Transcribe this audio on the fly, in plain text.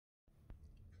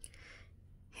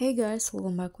Hey guys,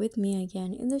 welcome back with me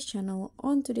again in this channel.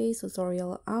 On today's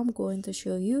tutorial, I'm going to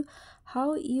show you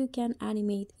how you can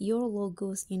animate your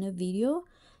logos in a video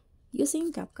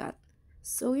using CapCut.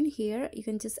 So in here, you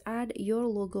can just add your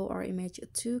logo or image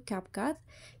to CapCut.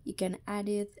 You can add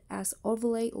it as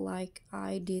overlay like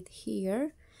I did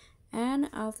here. And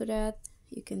after that,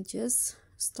 you can just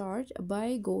start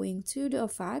by going to the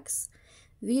effects,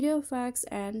 video effects,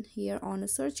 and here on the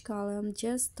search column,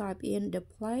 just type in the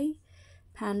play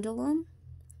pendulum,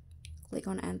 click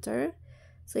on enter.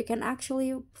 So you can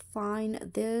actually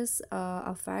find this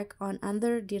effect on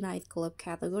under the nightclub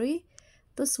category,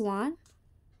 this one.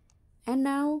 And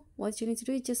now what you need to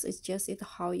do is just adjust it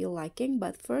how you're liking,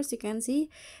 but first you can see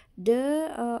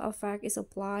the effect is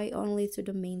applied only to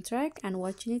the main track, and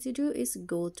what you need to do is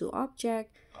go to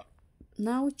object,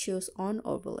 now choose on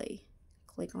overlay,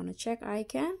 click on the check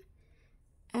icon,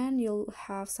 and you'll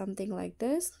have something like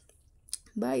this.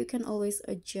 But you can always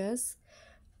adjust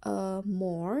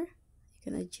more. You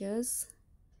can adjust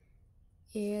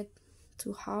it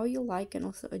to how you like, and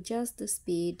also adjust the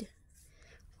speed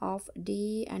of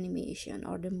the animation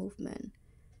or the movement.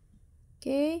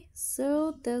 Okay,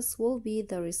 so this will be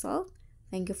the result.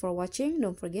 Thank you for watching.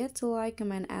 Don't forget to like,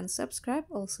 comment, and subscribe.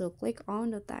 Also click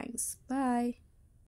on the thanks. Bye.